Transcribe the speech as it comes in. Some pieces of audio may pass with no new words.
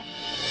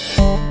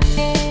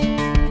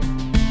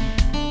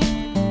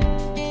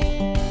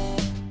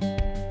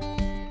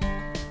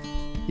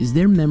Is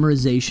there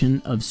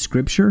memorization of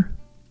Scripture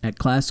at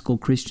classical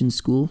Christian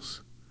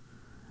schools?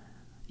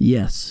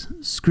 Yes,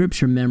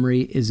 Scripture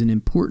memory is an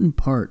important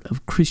part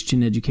of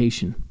Christian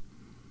education.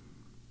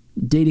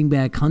 Dating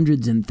back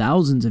hundreds and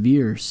thousands of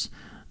years,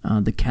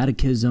 the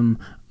catechism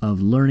of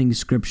learning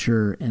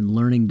Scripture and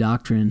learning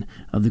doctrine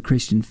of the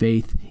Christian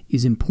faith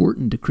is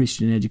important to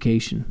Christian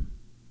education.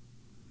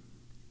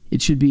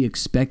 It should be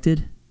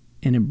expected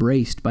and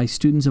embraced by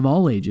students of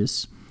all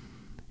ages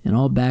and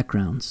all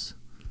backgrounds.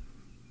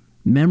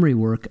 Memory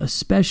work,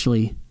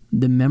 especially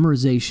the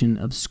memorization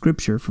of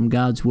Scripture from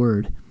God's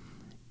Word,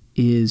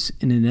 is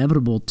an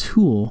inevitable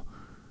tool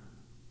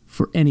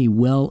for any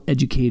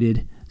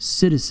well-educated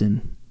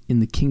citizen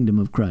in the kingdom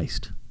of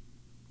Christ.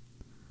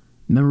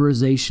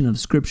 Memorization of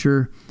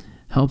Scripture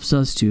helps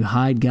us to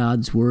hide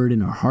God's Word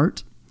in our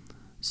heart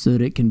so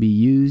that it can be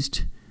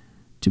used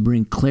to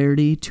bring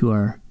clarity to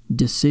our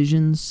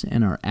decisions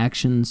and our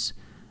actions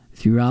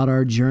throughout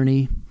our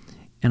journey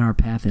and our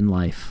path in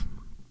life.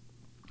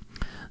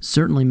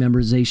 Certainly,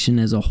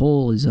 memorization as a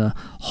whole is a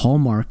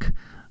hallmark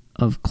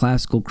of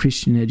classical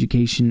Christian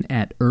education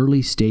at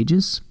early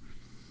stages,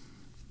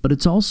 but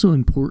it's also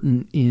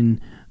important in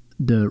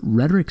the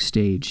rhetoric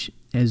stage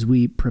as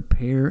we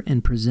prepare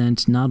and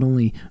present not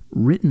only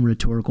written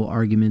rhetorical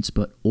arguments,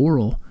 but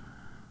oral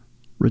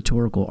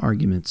rhetorical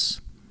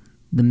arguments.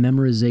 The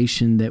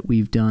memorization that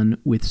we've done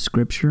with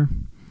Scripture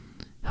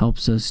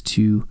helps us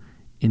to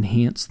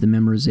enhance the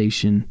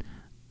memorization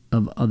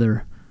of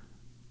other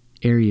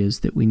areas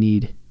that we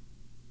need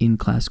in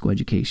classical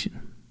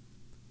education.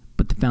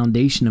 But the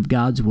foundation of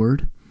God's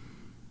Word,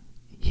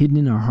 hidden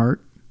in our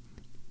heart,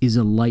 is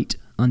a light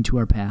unto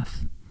our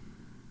path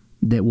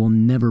that we'll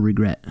never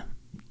regret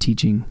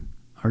teaching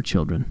our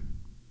children.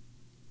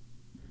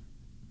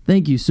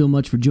 Thank you so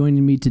much for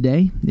joining me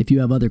today. If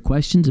you have other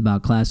questions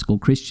about classical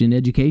Christian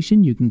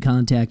education, you can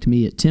contact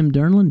me at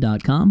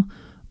timdernland.com,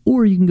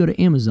 or you can go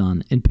to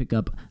Amazon and pick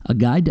up A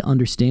Guide to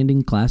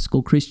Understanding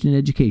Classical Christian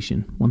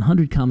Education,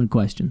 100 Common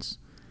Questions.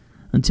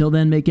 Until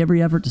then, make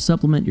every effort to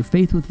supplement your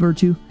faith with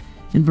virtue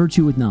and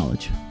virtue with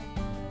knowledge.